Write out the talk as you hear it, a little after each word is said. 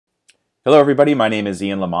Hello everybody, my name is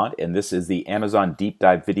Ian Lamont and this is the Amazon Deep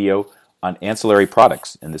Dive video on ancillary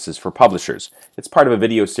products, and this is for publishers. It's part of a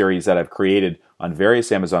video series that I've created on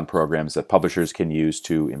various Amazon programs that publishers can use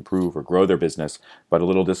to improve or grow their business. But a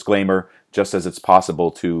little disclaimer, just as it's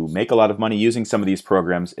possible to make a lot of money using some of these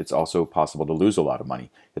programs, it's also possible to lose a lot of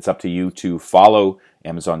money. It's up to you to follow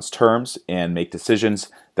Amazon's terms and make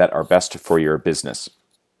decisions that are best for your business.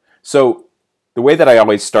 So the way that I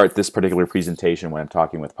always start this particular presentation when I'm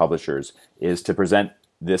talking with publishers is to present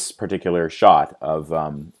this particular shot of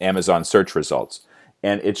Amazon search results.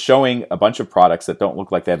 And it's showing a bunch of products that don't look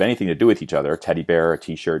like they have anything to do with each other, a teddy bear, a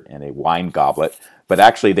t-shirt, and a wine goblet. But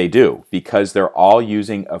actually they do, because they're all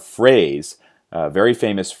using a phrase, a very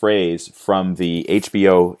famous phrase from the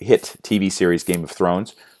HBO hit TV series Game of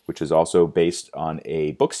Thrones, which is also based on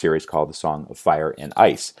a book series called The Song of Fire and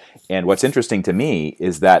Ice. And what's interesting to me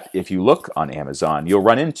is that if you look on Amazon, you'll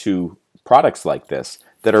run into products like this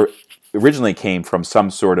that originally came from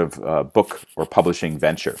some sort of book or publishing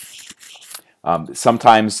venture.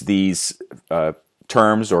 Sometimes these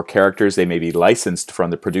terms or characters, they may be licensed from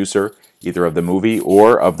the producer, either of the movie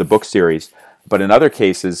or of the book series. But in other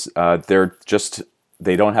cases,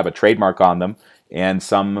 they don't have a trademark on them. And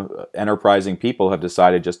some enterprising people have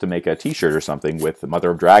decided just to make a t-shirt or something with the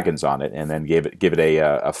Mother of Dragons on it and then give it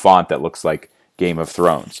a font that looks like Game of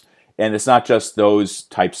Thrones. And it's not just those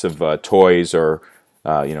types of toys or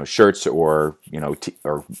shirts or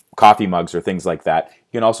or coffee mugs or things like that.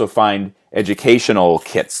 You can also find educational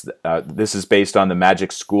kits. This is based on the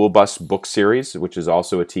Magic School Bus book series, which is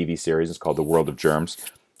also a TV series. It's called The World of Germs.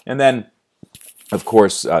 And then, of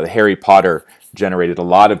course, Harry Potter generated a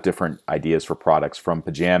lot of different ideas for products, from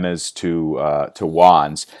pajamas to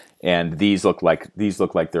wands, and these look like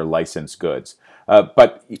they're licensed goods.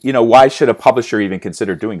 But why should a publisher even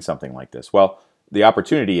consider doing something like this? Well, the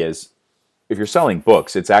opportunity is, if you're selling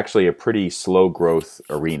books, it's actually a pretty slow growth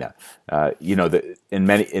arena.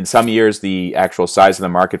 In some years the actual size of the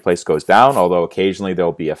marketplace goes down, although occasionally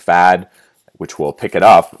there'll be a fad which will pick it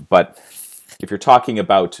up. But if you're talking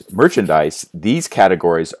about merchandise, these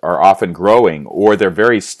categories are often growing, or they're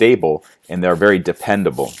very stable and they're very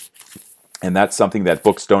dependable. And that's something that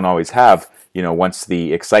books don't always have, once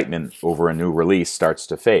the excitement over a new release starts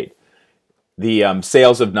to fade. The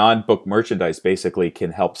sales of non-book merchandise basically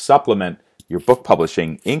can help supplement your book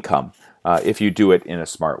publishing income if you do it in a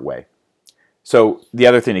smart way. So the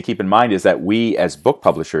other thing to keep in mind is that we, as book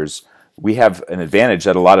publishers, we have an advantage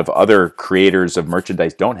that a lot of other creators of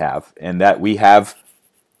merchandise don't have, and that we have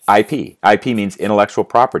IP. IP means intellectual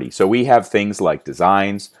property. So we have things like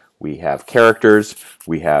designs, we have characters,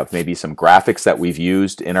 we have maybe some graphics that we've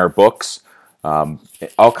used in our books,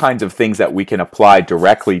 all kinds of things that we can apply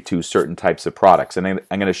directly to certain types of products. And I'm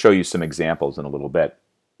going to show you some examples in a little bit.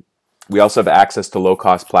 We also have access to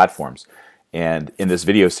low-cost platforms. And in this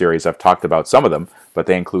video series, I've talked about some of them, but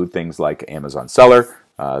they include things like Amazon Seller,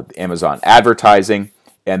 Amazon Advertising,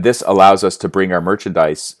 and this allows us to bring our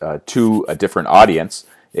merchandise to a different audience,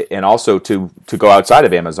 and also to go outside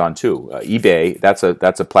of Amazon too. eBay,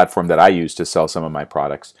 that's a platform that I use to sell some of my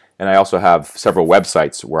products, and I also have several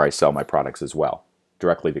websites where I sell my products as well,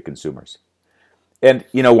 directly to consumers. And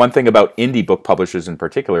one thing about indie book publishers in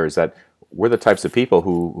particular is that we're the types of people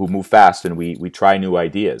who move fast, and we try new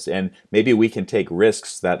ideas, and maybe we can take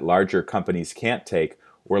risks that larger companies can't take,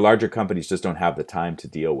 or larger companies just don't have the time to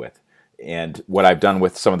deal with. And what I've done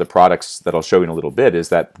with some of the products that I'll show you in a little bit is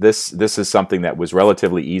that this is something that was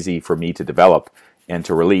relatively easy for me to develop and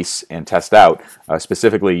to release and test out,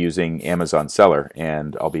 specifically using Amazon Seller,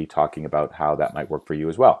 and I'll be talking about how that might work for you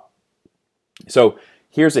as well. So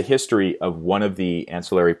here's a history of one of the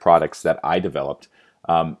ancillary products that I developed.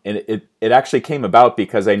 And it actually came about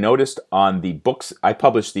because I noticed on the books, I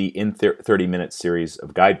published the In 30 Minutes series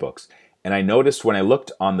of guidebooks, and I noticed when I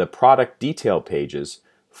looked on the product detail pages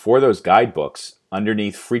for those guidebooks,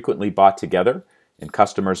 underneath frequently bought together, and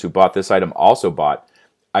customers who bought this item also bought,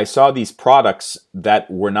 I saw these products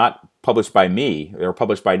that were not published by me, they were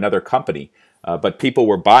published by another company, but people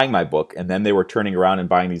were buying my book and then they were turning around and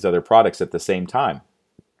buying these other products at the same time.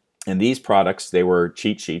 And these products, they were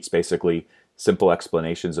cheat sheets, basically simple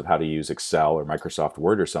explanations of how to use Excel or Microsoft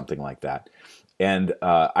Word or something like that. And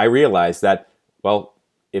I realized that, well,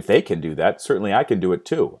 if they can do that, certainly I can do it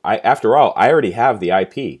too. After all, I already have the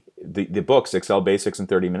IP. The books, Excel Basics in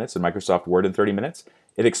 30 minutes and Microsoft Word in 30 minutes,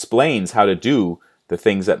 it explains how to do the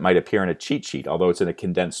things that might appear in a cheat sheet, although it's in a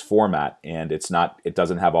condensed format and it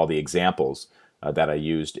doesn't have all the examples that I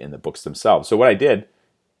used in the books themselves. So what I did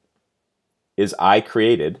is I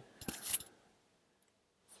created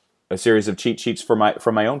a series of cheat sheets from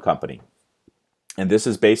my own company. And this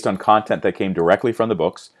is based on content that came directly from the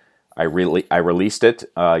books. I released it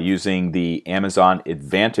using the Amazon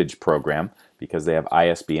Advantage program because they have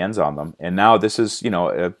ISBNs on them, and now this is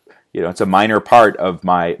it's a minor part of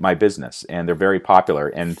my business, and they're very popular.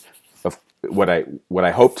 And what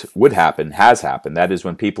I hoped would happen has happened. That is,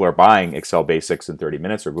 when people are buying Excel Basics in 30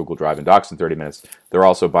 minutes or Google Drive and Docs in 30 minutes, they're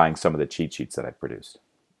also buying some of the cheat sheets that I've produced.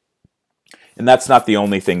 And that's not the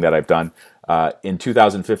only thing that I've done. In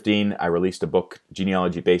 2015, I released a book,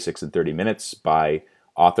 Genealogy Basics in 30 Minutes, by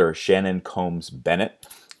author Shannon Combs Bennett.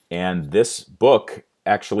 And this book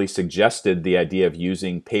actually suggested the idea of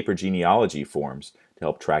using paper genealogy forms to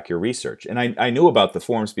help track your research. And I knew about the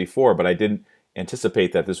forms before, but I didn't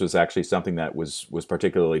anticipate that this was actually something that was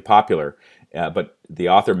particularly popular. But the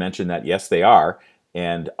author mentioned that, yes, they are.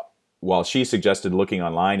 And while she suggested looking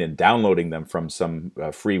online and downloading them from some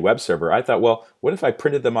free web server, I thought, well, what if I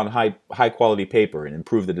printed them on high quality paper and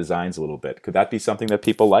improved the designs a little bit? Could that be something that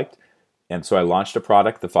people liked? And so I launched a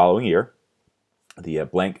product the following year, the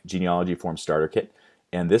Blank Genealogy Form Starter Kit,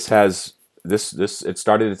 and it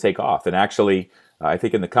started to take off. And actually, I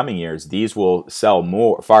think in the coming years, these will sell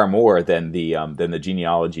far more than the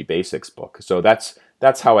Genealogy Basics book. So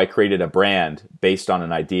that's how I created a brand based on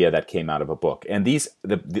an idea that came out of a book. And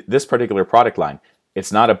this particular product line,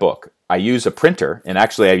 it's not a book. I use a printer, and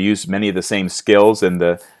actually I use many of the same skills and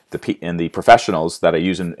the professionals that I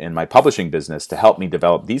use in my publishing business to help me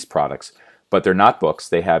develop these products. But they're not books.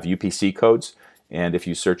 They have UPC codes, and if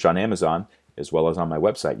you search on Amazon as well as on my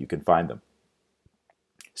website, you can find them.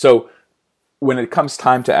 So when it comes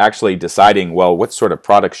time to actually deciding, well, what sort of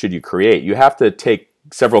product should you create, you have to take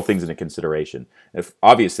several things into consideration. The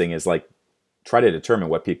obvious thing is, like, try to determine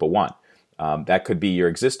what people want. That could be your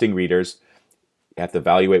existing readers. You have to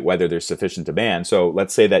evaluate whether there's sufficient demand. So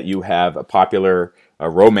let's say that you have a popular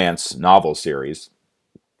romance novel series,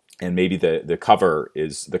 and maybe the cover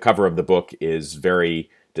of the book is very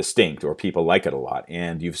distinct, or people like it a lot,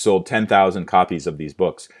 and you've sold 10,000 copies of these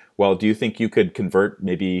books. Well, do you think you could convert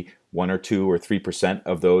maybe 1 or 2 or 3%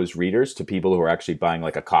 of those readers to people who are actually buying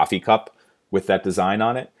like a coffee cup with that design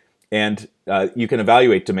on it? And you can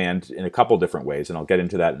evaluate demand in a couple different ways, and I'll get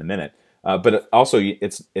into that in a minute. But also,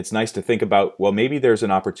 it's nice to think about, well, maybe there's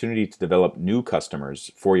an opportunity to develop new customers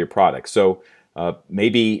for your product. So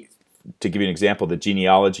maybe, to give you an example, the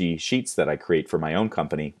genealogy sheets that I create for my own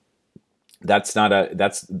company,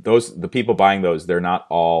 the people buying those, they're not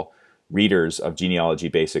all readers of Genealogy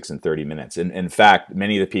Basics in 30 minutes. And in fact,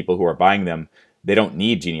 many of the people who are buying them, they don't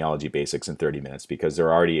need Genealogy Basics in 30 minutes because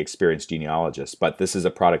they're already experienced genealogists, but this is a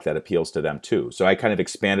product that appeals to them too. So I kind of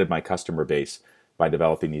expanded my customer base by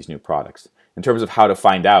developing these new products. In terms of how to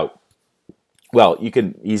find out, well,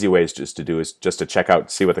 easy ways just to check out,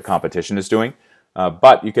 see what the competition is doing.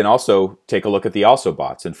 But you can also take a look at the also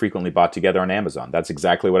bots and frequently bought together on Amazon. That's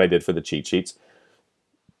exactly what I did for the cheat sheets.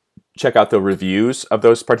 Check out the reviews of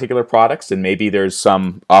those particular products, and maybe there's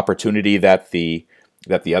some opportunity that the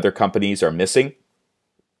other companies are missing,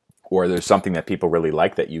 or there's something that people really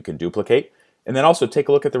like that you can duplicate. And then also take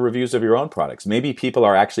a look at the reviews of your own products. Maybe people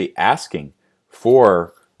are actually asking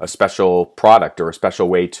for a special product or a special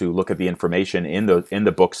way to look at the information in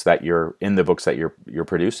the books that you're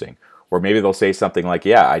producing. Or maybe they'll say something like,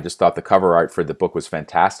 yeah, I just thought the cover art for the book was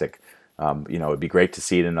fantastic. It'd be great to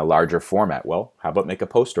see it in a larger format. Well, how about make a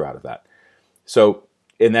poster out of that? So,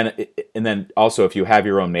 and then also, if you have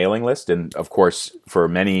your own mailing list, and of course, for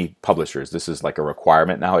many publishers, this is like a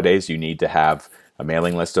requirement nowadays. You need to have a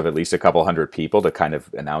mailing list of at least a couple hundred people to kind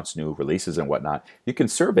of announce new releases and whatnot. You can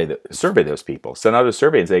survey those people. Send out a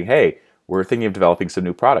survey and say, hey, we're thinking of developing some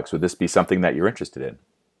new products. Would this be something that you're interested in?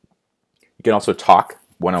 You can also talk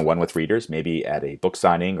one-on-one with readers, maybe at a book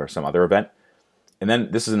signing or some other event. And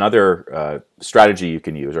then this is another strategy you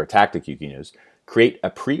can use, or a tactic you can use. Create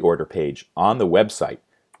a pre-order page on the website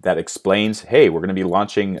that explains, hey, we're going to be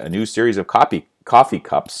launching a new series of coffee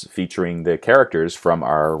cups featuring the characters from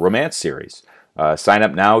our romance series. Sign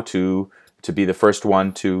up now to be the first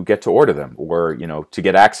one to get to order them, or to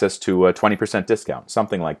get access to a 20% discount,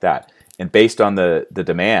 something like that. And based on the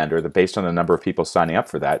demand, or based on the number of people signing up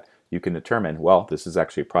for that, you can determine, well, this is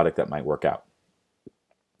actually a product that might work out.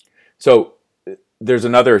 So there's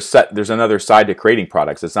another side to creating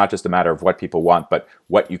products. It's not just a matter of what people want, but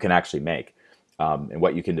what you can actually make and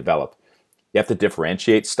what you can develop. You have to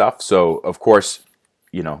differentiate stuff. So of course,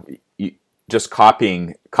 just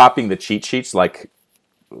copying the cheat sheets, like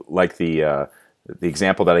the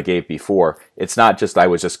example that I gave before. It's not just I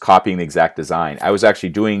was just copying the exact design. I was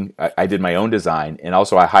actually I did my own design, and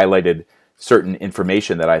also I highlighted certain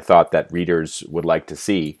information that I thought that readers would like to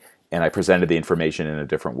see, and I presented the information in a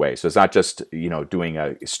different way. So it's not just doing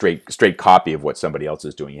a straight copy of what somebody else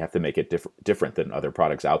is doing. You have to make it different than other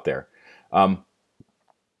products out there.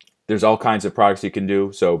 There's all kinds of products you can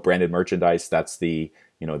do. So branded merchandise, that's the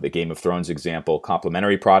the Game of Thrones example.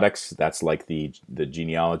 Complementary products, that's like the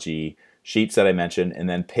genealogy sheets that I mentioned, and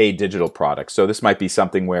then paid digital products. So this might be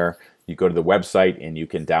something where you go to the website and you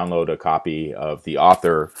can download a copy of the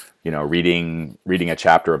author, reading a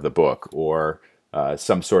chapter of the book, or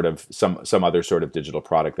some other sort of digital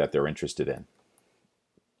product that they're interested in.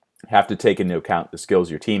 Have to take into account the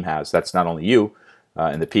skills your team has. That's not only you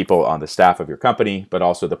and the people on the staff of your company, but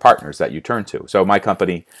also the partners that you turn to. So my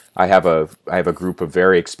company, I have a group of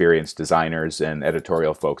very experienced designers and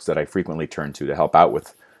editorial folks that I frequently turn to help out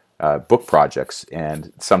with book projects,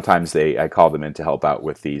 and sometimes I call them in to help out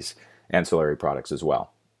with these ancillary products as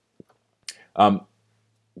well.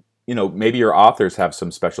 Maybe your authors have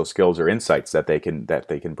some special skills or insights that they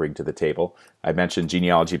can bring to the table. I mentioned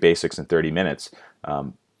genealogy basics in 30 minutes.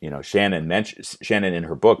 Shannon in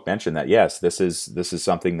her book mentioned that yes, this is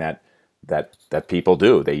something that people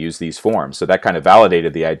do. They use these forms, so that kind of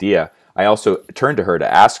validated the idea. I also turned to her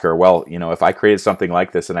to ask her, well, if I created something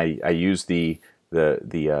like this and I use the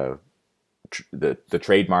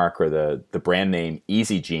trademark or the brand name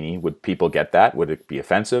Easy Genie, would people get that? Would it be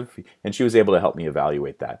offensive? And she was able to help me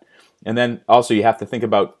evaluate that. And then also you have to think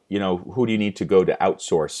about, who do you need to go to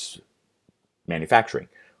outsource manufacturing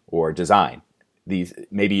or design?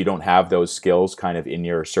 Maybe you don't have those skills kind of in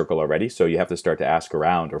your circle already, so you have to start to ask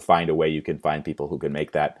around or find a way you can find people who can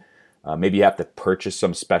make that. Maybe you have to purchase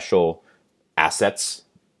some special assets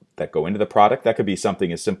that go into the product. That could be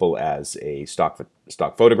something as simple as a stock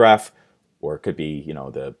photograph, or it could be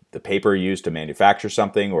the paper used to manufacture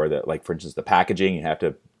something, or like for instance the packaging. You have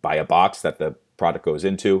to buy a box that the product goes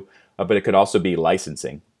into, but it could also be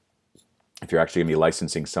licensing. If you're actually going to be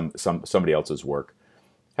licensing somebody else's work,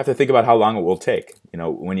 have to think about how long it will take.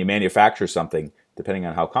 When you manufacture something, depending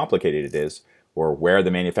on how complicated it is or where the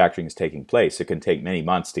manufacturing is taking place, it can take many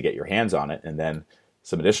months to get your hands on it, and then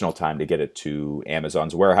some additional time to get it to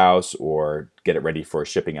Amazon's warehouse or get it ready for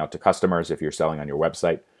shipping out to customers if you're selling on your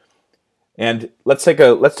website. And let's take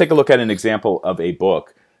a look at an example of a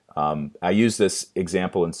book. I use this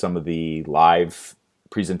example in some of the live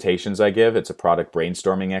presentations I give. It's a product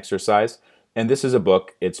brainstorming exercise. And this is a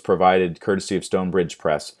book. It's provided courtesy of Stonebridge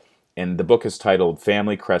Press. And the book is titled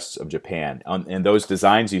Family Crests of Japan. And those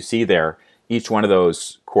designs you see there, each one of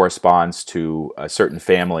those corresponds to a certain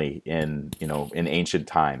family in ancient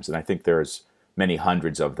times. And I think there's many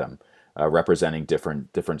hundreds of them representing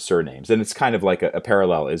different surnames. And it's kind of like a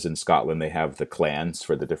parallel is in Scotland. They have the clans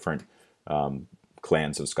for the different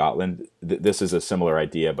clans of Scotland. This is a similar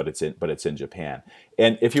idea, but it's in Japan.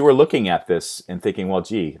 And if you were looking at this and thinking, well,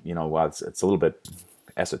 gee, it's a little bit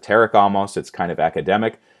esoteric almost. It's kind of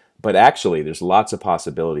academic, but actually, there's lots of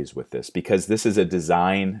possibilities with this because this is a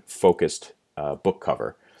design-focused book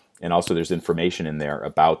cover, and also there's information in there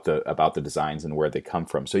about the designs and where they come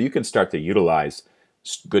from. So you can start to utilize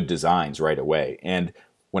good designs right away. And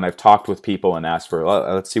when I've talked with people and asked for,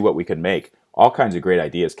 let's see what we can make, all kinds of great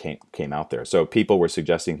ideas came out there. So people were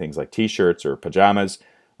suggesting things like T-shirts or pajamas,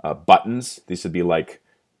 buttons. These would be like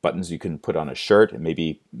buttons you can put on a shirt and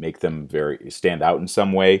maybe make them stand out in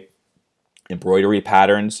some way. Embroidery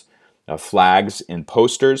patterns, flags and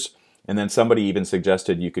posters. And then somebody even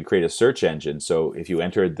suggested you could create a search engine. So if you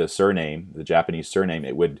entered the surname, the Japanese surname,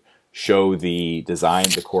 it would show the design,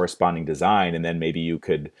 the corresponding design, and then maybe you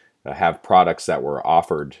could have products that were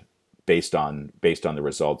offered based on the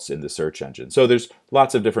results in the search engine. So there's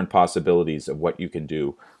lots of different possibilities of what you can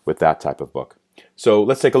do with that type of book. So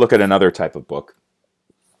let's take a look at another type of book.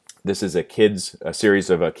 This is a series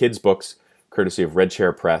of kids books, courtesy of Red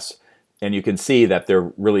Chair Press, and you can see that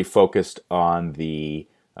they're really focused on the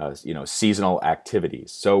seasonal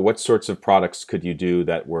activities. So what sorts of products could you do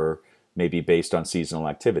that were maybe based on seasonal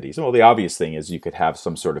activities? Well, the obvious thing is you could have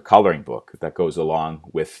some sort of coloring book that goes along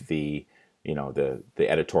with the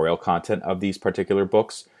editorial content of these particular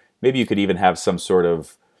books. Maybe you could even have some sort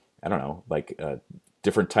of,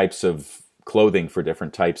 different types of clothing for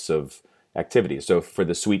different types of activities. So for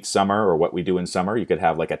the sweet summer, or what we do in summer, you could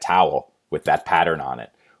have like a towel with that pattern on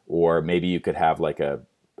it. Or maybe you could have like a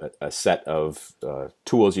set of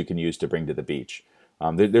tools you can use to bring to the beach.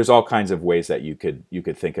 There's all kinds of ways that you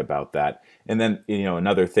could think about that. And then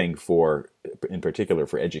another thing in particular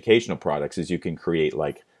for educational products is you can create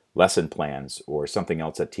like lesson plans or something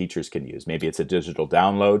else that teachers can use. Maybe it's a digital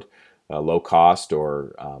download, low cost,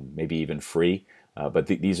 or maybe even free. But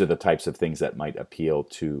these are the types of things that might appeal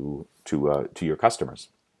to your customers.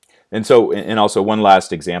 And also one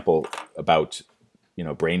last example about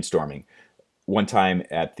brainstorming. One time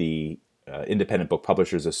at the Independent Book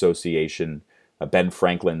Publishers Association, Ben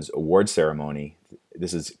Franklin's award ceremony.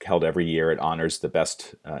 This is held every year. It honors the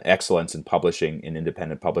best excellence in publishing, in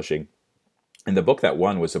independent publishing. And the book that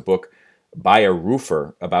won was a book by a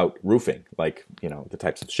roofer about roofing, like, the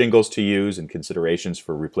types of shingles to use and considerations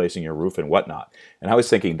for replacing your roof and whatnot. And I was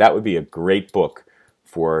thinking that would be a great book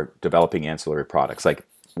for developing ancillary products, like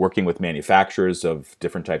working with manufacturers of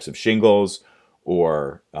different types of shingles,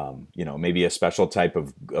 or maybe a special type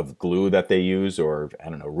of glue that they use, or I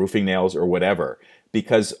don't know, roofing nails or whatever.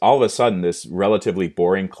 Because all of a sudden, this relatively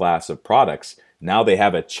boring class of products, now they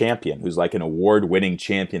have a champion who's like an award-winning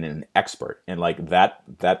champion and an expert, and like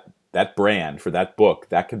that brand for that book,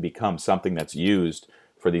 that can become something that's used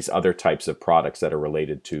for these other types of products that are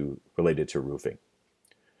related to roofing.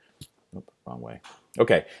 Oop, wrong way.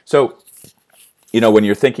 Okay, so when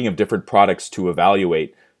you're thinking of different products to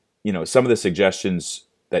evaluate, some of the suggestions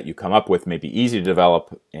that you come up with may be easy to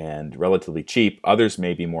develop and relatively cheap. Others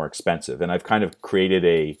may be more expensive. And I've kind of created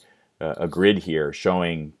a grid here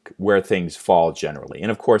showing where things fall generally.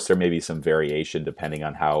 And of course, there may be some variation depending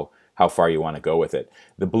on how far you want to go with it.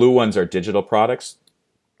 The blue ones are digital products,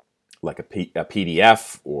 like a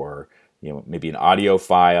PDF, or maybe an audio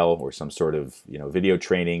file, or some sort of video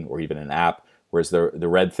training, or even an app. Whereas the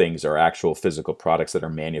red things are actual physical products that are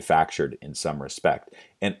manufactured in some respect.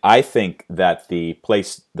 And I think that the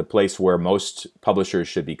place where most publishers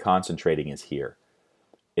should be concentrating is here.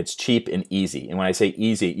 It's cheap and easy. And when I say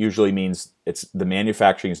easy, it usually means the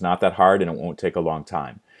manufacturing is not that hard and it won't take a long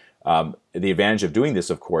time. The advantage of doing this,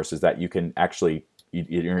 of course, is that you can actually,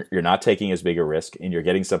 you're not taking as big a risk, and you're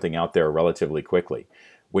getting something out there relatively quickly.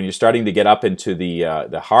 When you're starting to get up into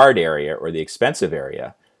the hard area or the expensive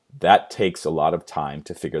area, that takes a lot of time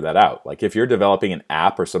to figure that out. Like if you're developing an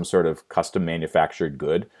app or some sort of custom manufactured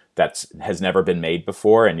good that has never been made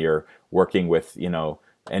before, and you're working with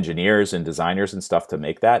engineers and designers and stuff to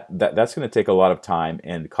make that's going to take a lot of time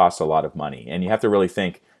and cost a lot of money. And you have to really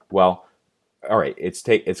think, well, all right, it's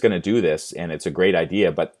going to do this, and it's a great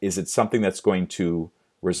idea, but is it something that's going to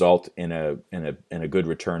result in a good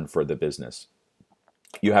return for the business?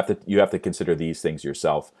 You have to consider these things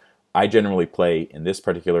yourself. I generally play in this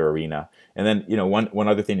particular arena. And then, one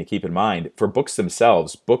other thing to keep in mind, for books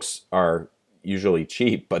themselves, books are usually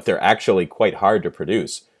cheap, but they're actually quite hard to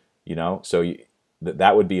produce, so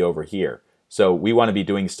that would be over here. So we want to be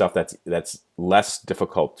doing stuff that's less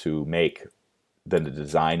difficult to make than to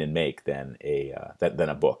design and make than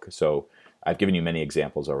a book. So I've given you many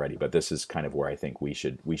examples already, but this is kind of where I think we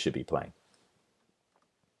should be playing.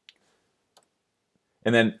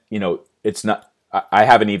 And then, it's not, I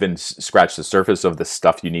haven't even scratched the surface of the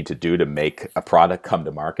stuff you need to do to make a product come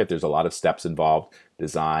to market. There's a lot of steps involved: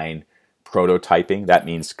 design, prototyping. That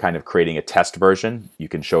means kind of creating a test version. You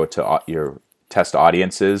can show it to your test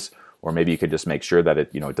audiences, or maybe you could just make sure that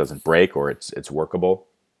it doesn't break, or it's workable.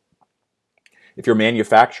 If you're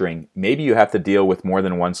manufacturing, maybe you have to deal with more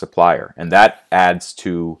than one supplier, and that adds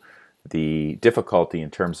to the difficulty in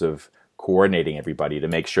terms of coordinating everybody to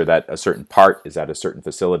make sure that a certain part is at a certain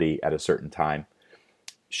facility at a certain time.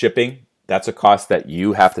 Shipping, that's a cost that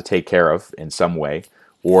you have to take care of in some way,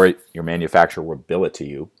 or your manufacturer will bill it to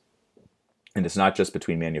you. And it's not just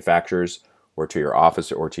between manufacturers or to your office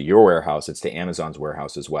or to your warehouse, it's to Amazon's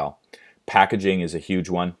warehouse as well. Packaging is a huge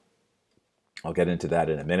one. I'll get into that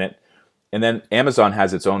in a minute. And then Amazon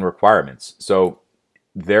has its own requirements. So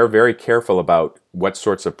they're very careful about what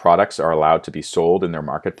sorts of products are allowed to be sold in their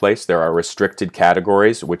marketplace. There are restricted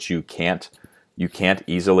categories which you can't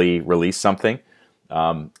easily release something.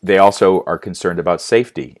 They also are concerned about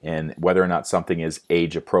safety and whether or not something is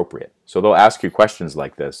age appropriate. So they'll ask you questions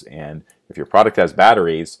like this, and if your product has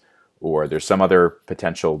batteries, or there's some other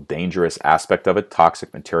potential dangerous aspect of it,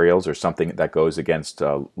 toxic materials or something that goes against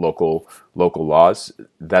local laws,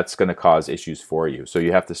 that's going to cause issues for you. So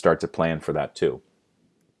you have to start to plan for that too.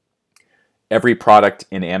 Every product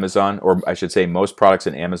in Amazon, or I should say most products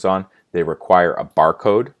in Amazon, they require a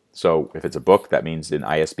barcode. So if it's a book, that means an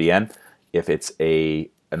ISBN. If it's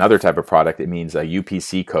another type of product, it means a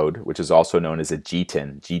UPC code, which is also known as a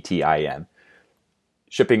GTIN, G-T-I-N.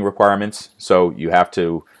 Shipping requirements, so you have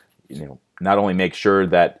to not only make sure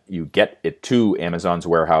that you get it to Amazon's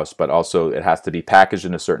warehouse, but also it has to be packaged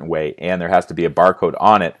in a certain way, and there has to be a barcode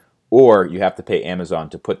on it, or you have to pay Amazon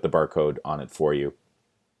to put the barcode on it for you.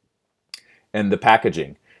 And the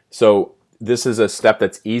packaging. So this is a step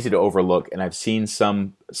that's easy to overlook, and I've seen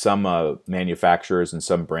some manufacturers and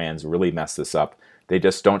some brands really mess this up. They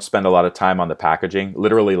just don't spend a lot of time on the packaging,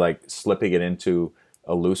 literally like slipping it into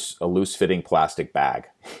a loose fitting plastic bag.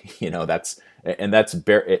 It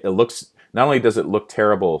looks not only does it look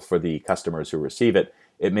terrible for the customers who receive it,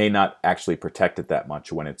 it may not actually protect it that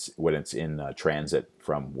much when it's in transit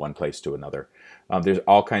from one place to another. There's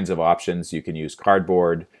all kinds of options. You can use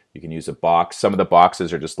cardboard. You can use a box. Some of the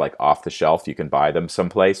boxes are just like off the shelf. You can buy them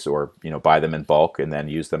someplace, or buy them in bulk and then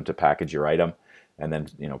use them to package your item, and then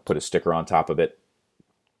put a sticker on top of it.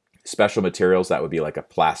 Special materials, that would be like a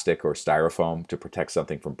plastic or styrofoam to protect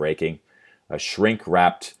something from breaking. Shrink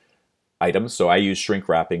wrapped items. So I use shrink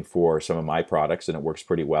wrapping for some of my products, and it works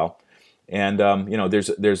pretty well. And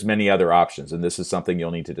there's many other options, and this is something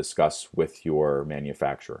you'll need to discuss with your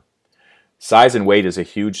manufacturer. Size and weight is a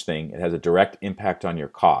huge thing. It has a direct impact on your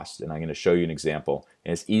cost, and I'm going to show you an example.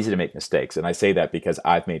 And it's easy to make mistakes, and I say that because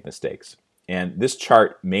I've made mistakes. And this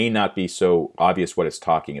chart may not be so obvious what it's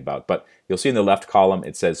talking about, but you'll see in the left column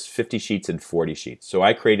it says 50 sheets and 40 sheets. So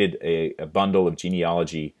I created a bundle of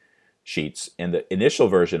genealogy sheets, and the initial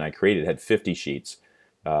version I created had 50 sheets.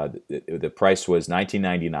 The price was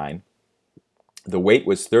 $19.99. The weight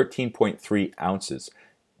was 13.3 ounces,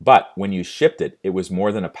 but when you shipped it, it was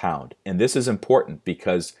more than a pound. And this is important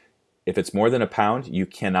because if it's more than a pound, you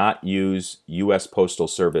cannot use U.S. Postal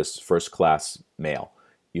Service first class mail.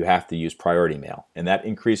 You have to use priority mail, and that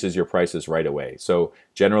increases your prices right away. So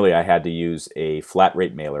generally I had to use a flat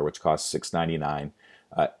rate mailer, which costs $6.99.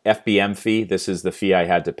 FBM fee, this is the fee I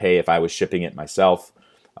had to pay if I was shipping it myself.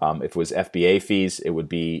 If it was FBA fees, it would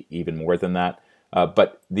be even more than that.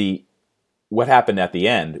 But what happened at the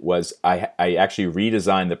end was I actually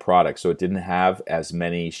redesigned the product so it didn't have as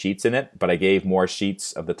many sheets in it, but I gave more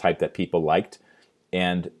sheets of the type that people liked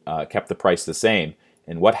and kept the price the same.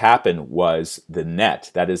 And what happened was the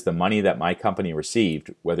net, that is the money that my company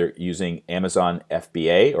received, whether using Amazon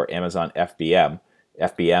FBA or Amazon FBM.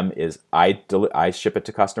 FBM is I ship it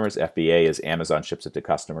to customers. FBA is Amazon ships it to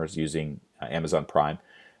customers using Amazon Prime.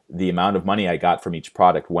 The amount of money I got from each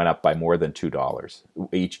product went up by more than $2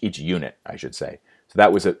 each unit, I should say.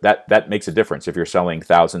 So that makes a difference if you're selling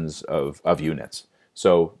thousands of units.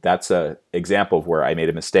 So that's an example of where I made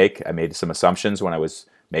a mistake. I made some assumptions when I was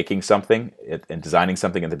making something and designing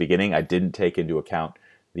something at the beginning. I didn't take into account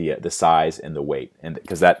the size and the weight, and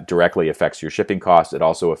because that directly affects your shipping costs. It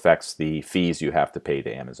also affects the fees you have to pay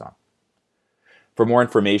to Amazon. For more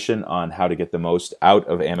information on how to get the most out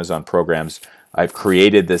of Amazon programs, I've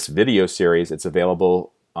created this video series. It's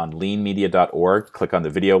available on leanmedia.org. Click on the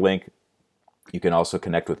video link. You can also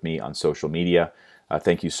connect with me on social media.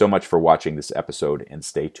 Thank you so much for watching this episode, and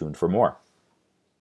stay tuned for more.